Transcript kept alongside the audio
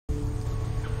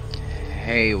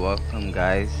Hey, welcome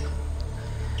guys,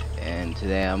 and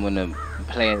today I'm gonna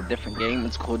play a different game.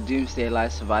 It's called Doomsday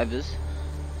Live Survivors.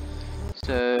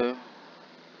 So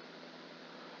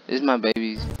this is my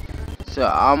babies. So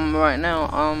right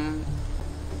now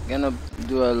gonna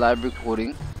do a live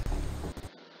recording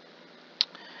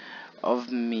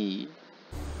of me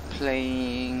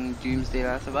playing Doomsday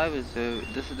Live Survivors. So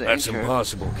this is the That's intro.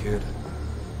 impossible, kid.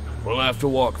 We'll have to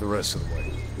walk the rest of the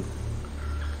way.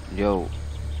 Yo,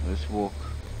 let's walk.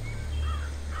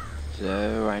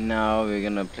 So right now we're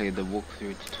gonna play the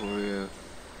walkthrough tutorial,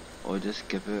 or just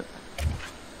skip it.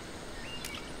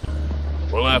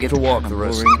 We'll have to walk the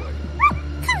rest of the way.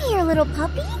 Come here, little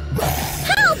puppy.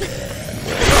 Help!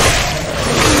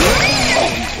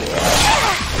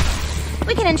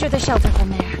 We can enter the shelter from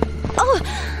there. Oh,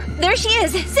 there she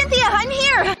is. Cynthia, I'm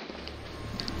here.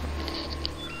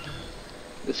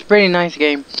 It's a pretty nice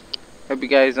game. Hope you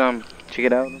guys check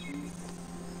it out.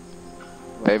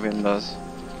 Whatever it does.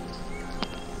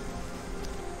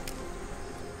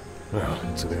 Well,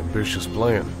 it's an ambitious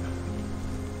plan.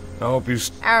 I hope you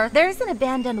There's an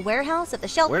abandoned warehouse at the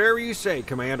shelter. Whatever you say,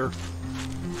 Commander.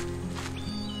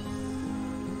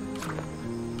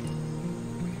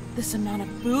 This amount of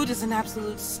food is an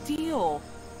absolute steal.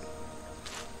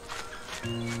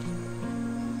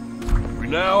 We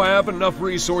now have enough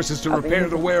resources to repair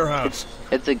the warehouse.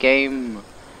 It's a game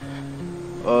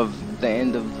of the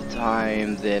end of the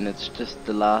time, then it's just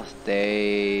the last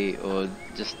day, or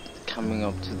just coming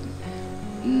up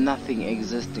to nothing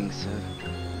existing. So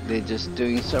they're just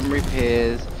doing some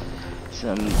repairs,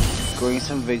 growing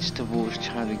some vegetables,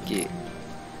 trying to get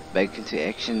back into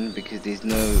action because there's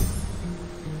no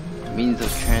means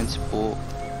of transport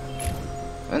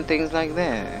and things like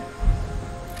that.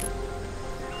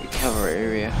 Recover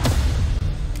area.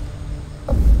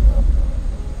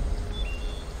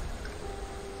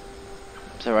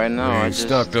 So right now I just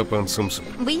stocked up on some.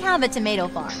 We have a tomato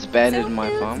farm. Expanded so my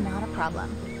food's farm. Not a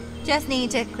problem. Just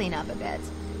need to clean up a bit.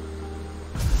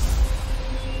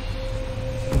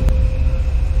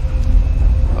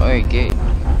 Okay.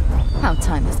 How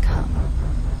time has come.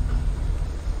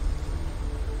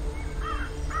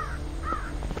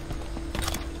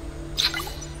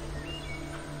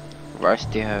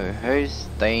 Rusty hose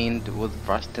stained with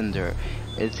rust and dirt.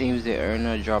 It seems the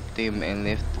owner dropped them and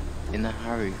left in a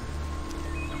hurry.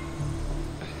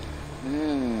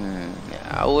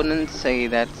 I wouldn't say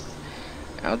that's.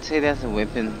 I would say that's a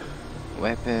weapon.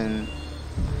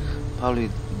 Probably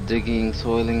digging,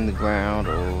 soiling the ground,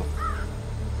 or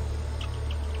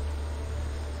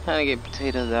trying to get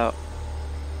potatoes out.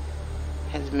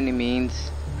 Has many means.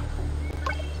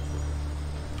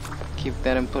 Keep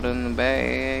that and put it in the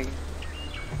bag.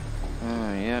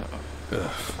 Oh yeah.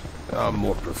 I'm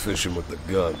more proficient with the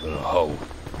gun than a hoe.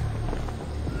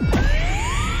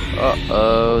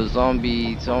 Uh-oh,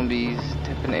 zombies,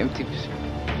 tapping empty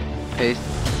space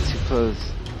too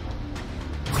close.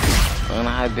 I'm gonna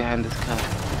hide behind this car.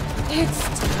 It's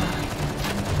time.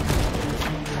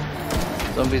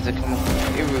 Zombies are coming from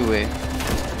everywhere.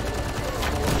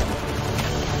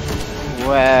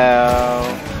 Wow.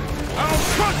 I'll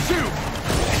crush you!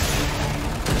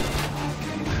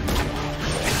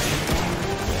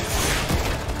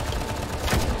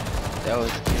 That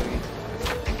was scary.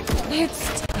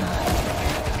 It's time.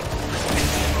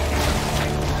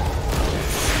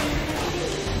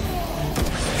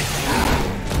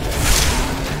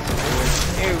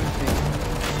 Everything.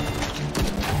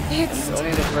 It's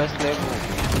Only the first level.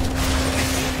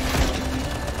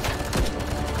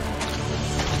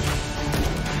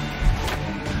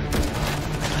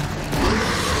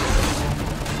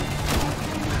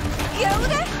 Go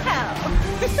to hell.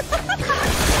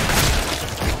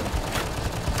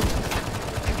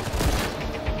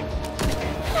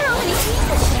 How many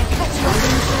pieces should I cut you up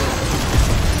into?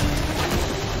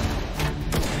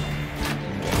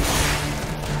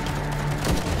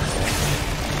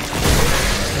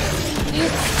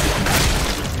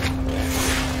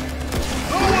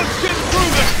 No one's getting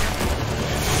through this!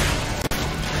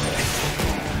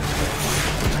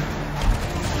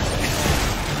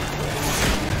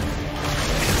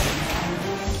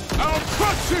 I'll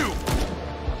crush you!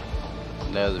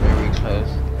 That was very close.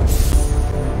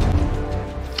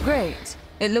 great.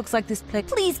 It looks like this place.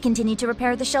 Please continue to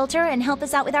repair the shelter and help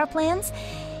us out with our plans.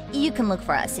 You can look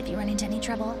for us if you run into any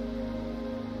trouble.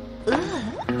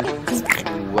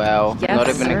 Wow, Yes, not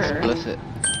even sir. explicit.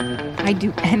 I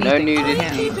do anything. No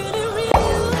nudity.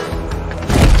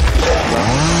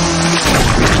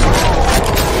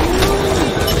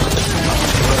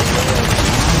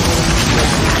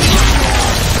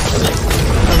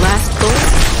 The last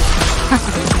bullet?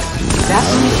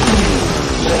 That's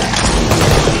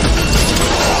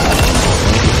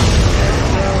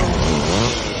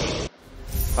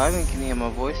Byron can hear my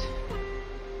voice.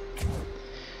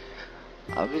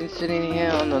 I've been sitting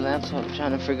here on the laptop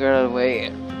trying to figure out a way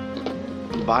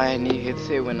to buy a new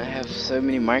headset when I have so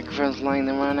many microphones lying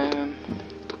around at home.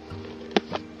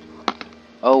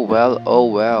 Oh well, oh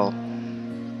well.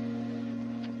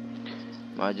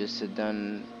 Might just sit down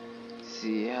and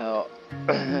see how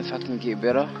if I can get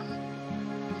better.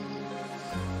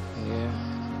 Yeah.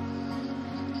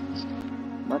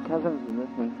 My cousin's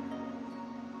missing.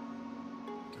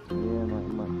 Yeah,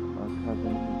 my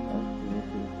cousin is actually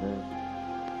missing, so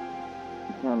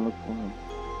you can't look for him.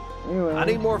 Anyway. I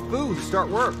need more food to start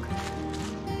work.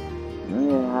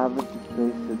 Yeah, harvest is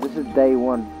day, so this is day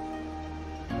 1.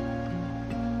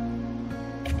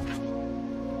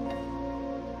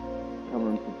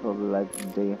 Coming to probably like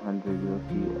day 100, you'll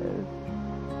see it as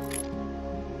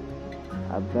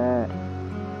I bet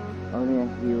only a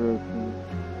hero can.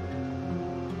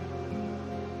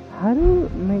 How do you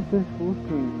make this full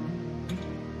screen?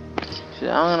 Shit,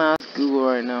 I'm gonna ask Google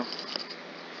right now.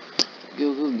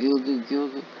 Google.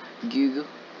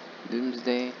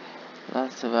 Doomsday,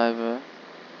 Last Survivor.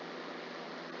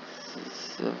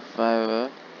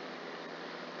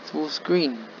 Full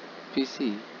screen,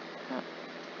 PC.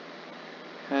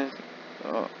 How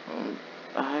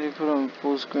do you put on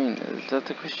full screen? Is that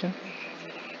the question?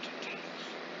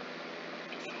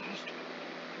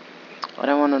 I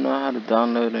don't want to know how to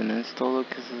download and install it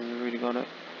because I've already got it.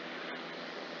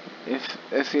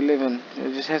 F11,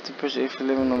 you just have to push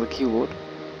F11 on the keyboard.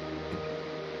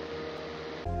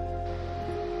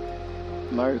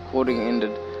 My recording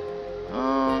ended.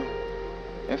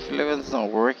 F11's not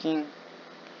working.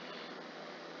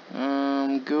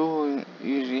 Google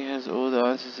usually has all the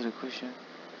answers to the question.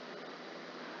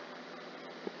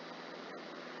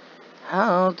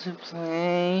 How to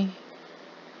play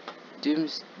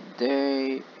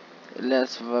Doomsday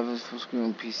Last Survivor full screen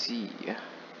on PC.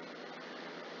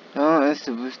 Oh, it's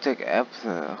the Boostek app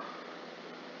though.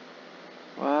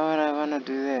 Why would I wanna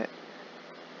do that?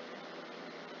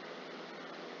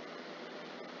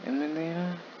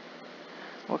 Emulator?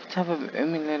 What type of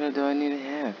emulator do I need to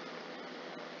have?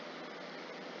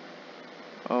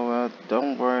 Oh well,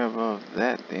 don't worry about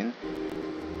that then.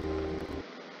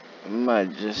 I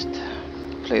might just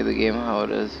play the game how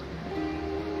it is.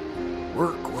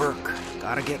 Work.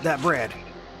 Gotta get that bread.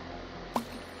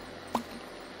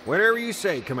 Whatever you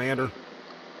say, Commander.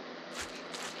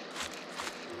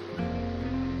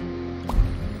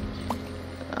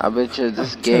 I bet you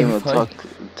this game will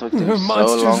took them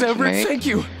so long to make. Thank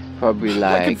you. Probably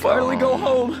like. I can finally go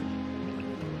home.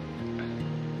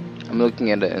 I'm looking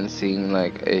at it and seeing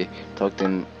like it took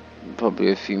them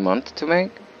probably a few months to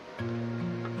make.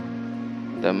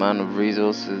 The amount of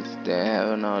resources they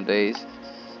have nowadays.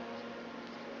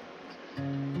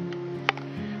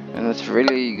 And it's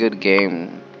really a good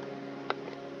game.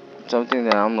 Something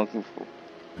that I'm looking for.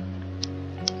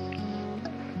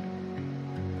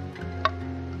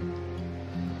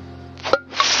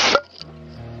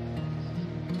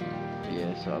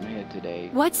 Yeah, so I'm here today.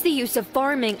 What's the use of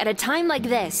farming at a time like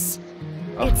this?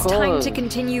 It's time to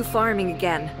continue farming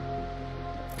again.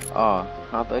 Oh,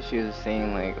 I thought she was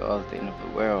saying like, oh, it's the end of the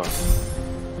world.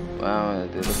 Wow,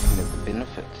 they're looking at the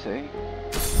benefits, eh?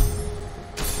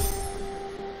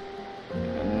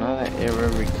 Another error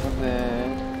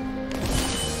recovered.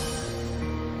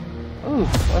 Ooh,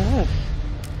 what's this?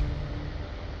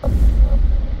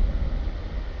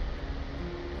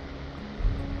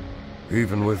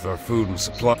 Even with our food and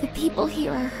supply. The people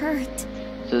here are hurt.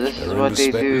 So this is what they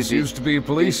do. This used to be a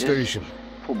police station.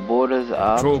 Put borders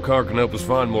up. Patrol car can help us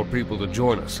find more people to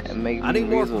join us. And make I need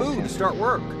more food to start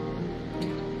work.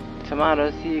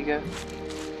 Tomatoes, here you go.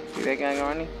 See that guy,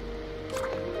 Garney?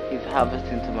 He's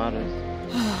harvesting tomatoes.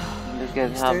 This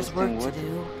guy's harvesting wood.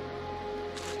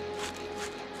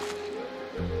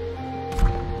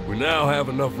 We now have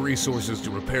enough resources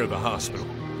to repair the hospital.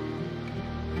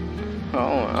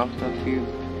 Oh, after a few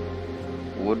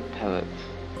wood pellets.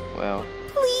 Well.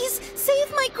 Please,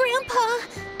 save my grandpa.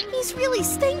 He's really...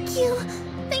 Thank you.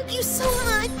 Thank you so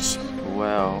much.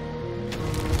 Wow.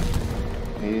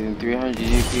 Using 300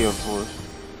 GP, of course.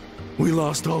 We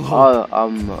lost all hope.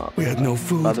 We had no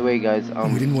food. By the way, guys,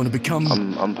 we didn't want to become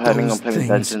I'm planning on playing things.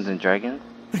 Dungeons and Dragons.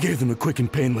 I gave them a quick and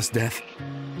painless death.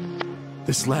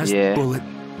 This last bullet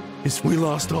is we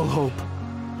lost all hope.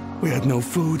 We had no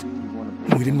food,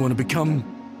 and we didn't want to become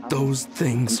those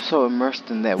things. I'm so immersed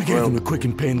in that world. I gave them a quick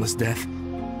and painless death.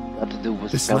 Got to do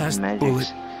with this spells last and magic.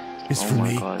 bullet is for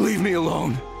me. God. Leave me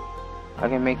alone. I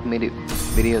can make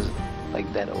videos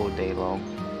like that all day long.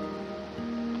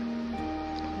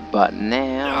 But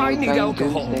now I need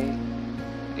alcohol. You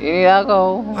need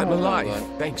alcohol. I'm alive,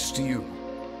 thanks to you.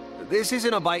 This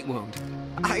isn't a bite wound.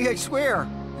 I swear.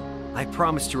 I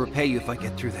promise to repay you if I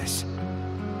get through this.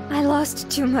 I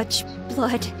lost too much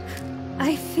blood.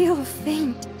 I feel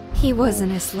faint. He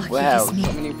wasn't as lucky Wow, as me.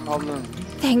 so many problems.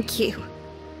 Thank you.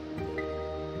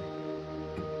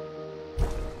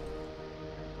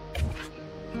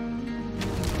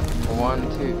 One,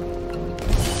 two.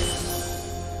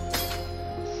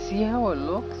 See how it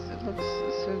looks? It looks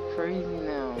so crazy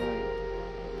now.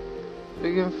 Like,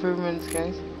 big improvements,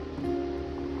 guys.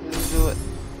 Let's do it.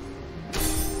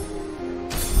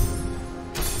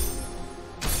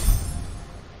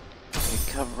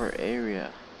 Recover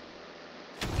area.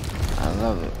 I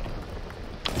love it.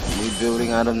 New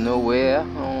building out of nowhere.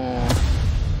 Oh.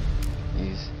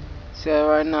 Yes. See,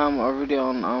 right now I'm already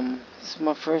on this is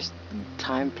my first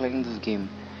time playing this game.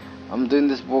 I'm doing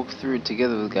this walkthrough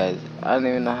together with guys. I don't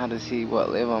even know how to see what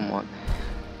level I'm on.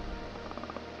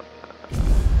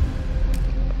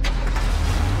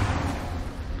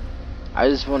 I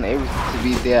just want everything to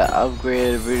be there,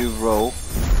 upgraded, ready to roll,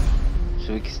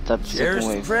 so we can start the second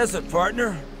wave. Present,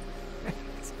 partner.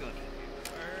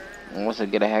 And once I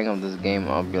get a hang of this game,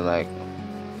 I'll be like,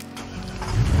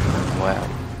 wow.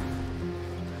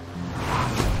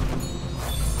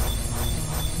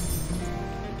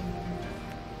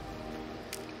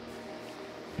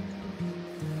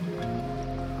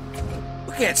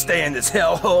 We can't stay in this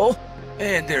hellhole,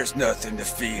 and there's nothing to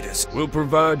feed us. We'll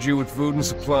provide you with food and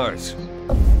supplies.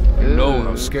 You know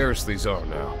how scarce these are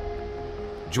now.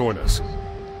 Join us.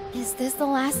 Is this the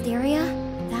last area?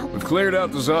 We've cleared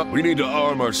out the zombies. We need to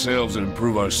arm ourselves and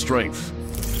improve our strength.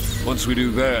 Once we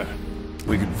do that,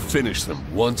 we can finish them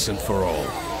once and for all.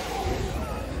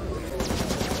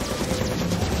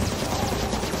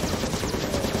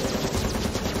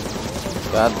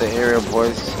 Got the area,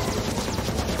 boys.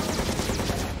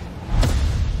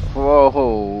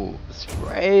 Whoa,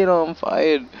 straight on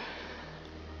fire.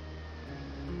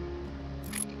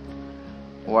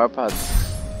 Warpads.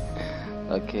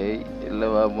 Okay,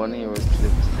 level up 1 hero clip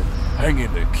 6. Hang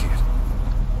in there, kid.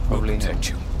 We'll Probably protect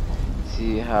you.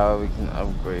 See how we can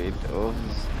upgrade. Oh.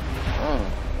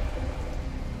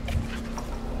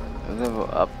 Level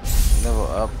up,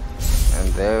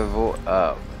 and level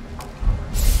up.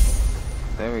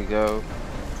 There we go.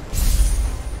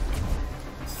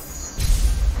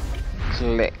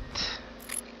 Select.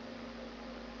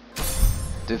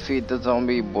 Defeat the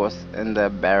zombie boss in the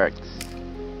barracks.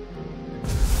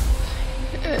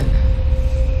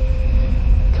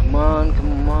 Come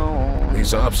on.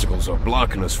 These obstacles are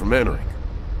blocking us from entering.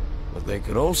 But they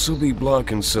could also be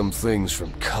blocking some things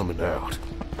from coming out.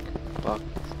 Block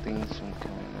things from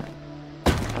coming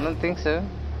out. I don't think so.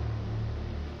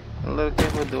 A little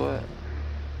kid will do it.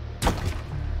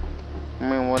 I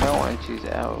mean, what I want you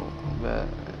to out, but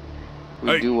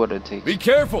we do what it takes. Be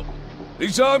careful!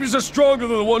 These zombies are stronger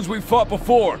than the ones we fought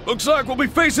before. Looks like we'll be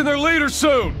facing their leader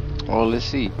soon. Oh, let's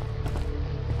see.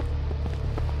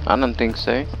 I don't think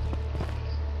so.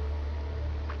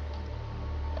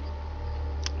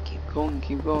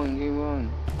 Keep going.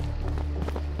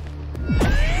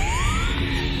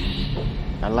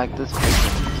 I like this weapon.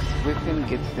 This weapon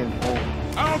gets them all.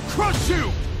 I'll crush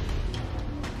you!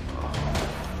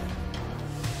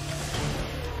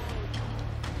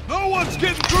 No one's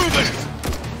getting through this!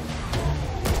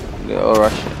 They're all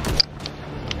rushing.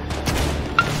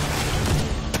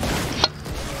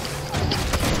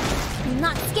 I'm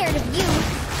not scared of you.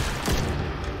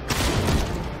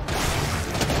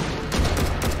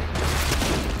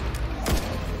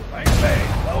 Bang,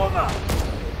 blow 'em up.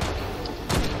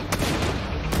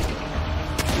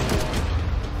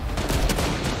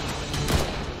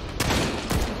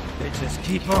 They just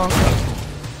keep on coming.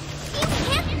 You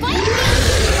can't fight me!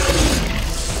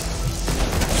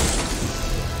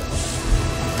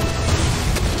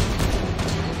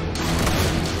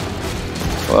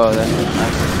 Whoa, that's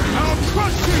nice. I'll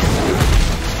crush you!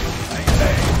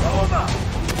 Bang, blow 'em up.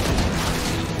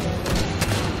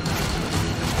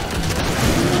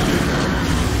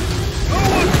 No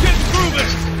one's getting through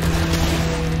this!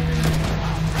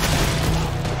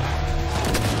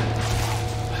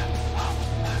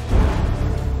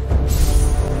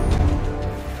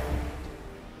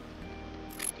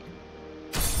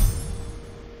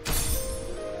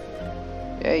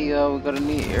 Yeah, yo, we got a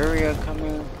new area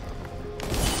coming.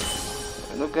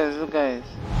 Look guys.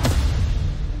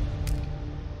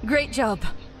 Great job.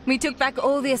 We took back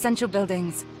all the essential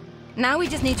buildings. Now we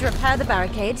just need to repair the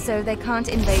barricade so they can't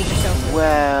invade the shelter.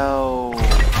 Wow.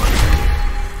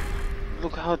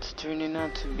 Look how it's turning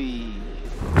out to be.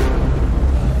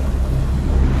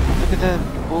 Look at that,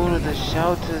 all of the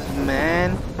shelters,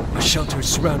 man. Our shelter is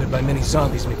surrounded by many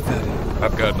zombies, McFadden.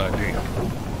 I've got an idea.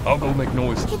 I'll go make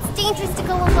noise. It's dangerous to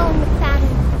go alone with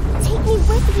Faden. Take me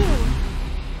with you.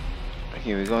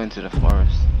 Okay, we're going to the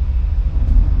forest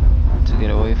to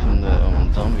get away from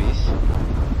the zombies.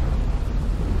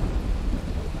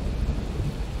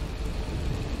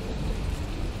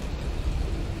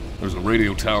 There's a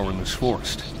radio tower in this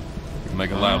forest. You can make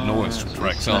a loud noise to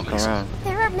attract zombies.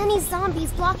 There are many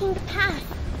zombies blocking the path.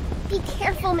 Be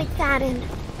careful, McFadden.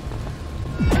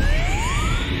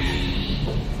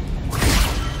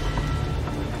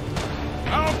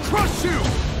 I'll crush you!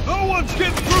 No one's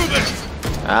getting through this!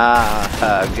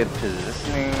 Good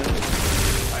positioning.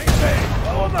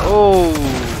 Oh,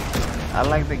 I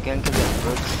like the gun because it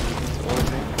looks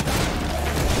order.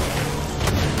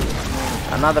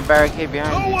 Another barricade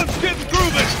behind me. No one's getting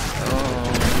through this!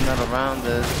 Oh, not around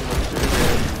us.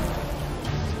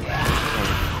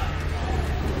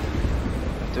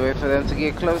 Have to wait for them to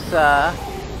get closer.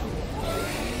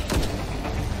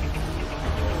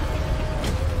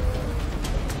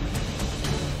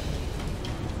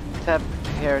 Tap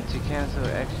here to cancel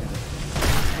action.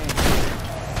 Okay.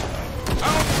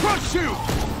 I'll crush you!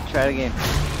 Try it again.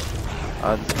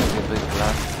 Oh, this is gonna be a big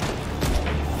blast.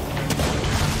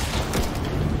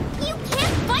 You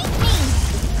can't fight me!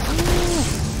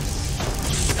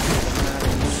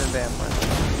 Not that much.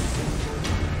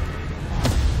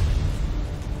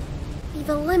 We've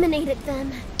eliminated them.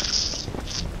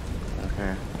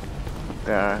 Okay.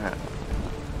 There.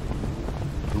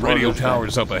 The radio tower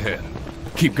is up ahead.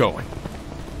 Keep going.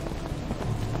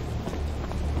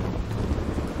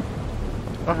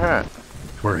 Alright.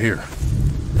 We're here.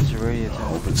 It's your radio tower.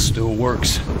 Hope it still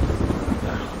works.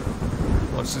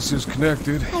 Once this is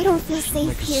connected, I don't feel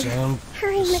safe here.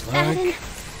 Hurry, McFadden.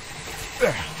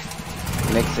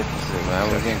 Mix it. So,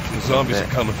 the zombies are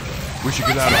coming. We should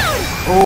get out of here.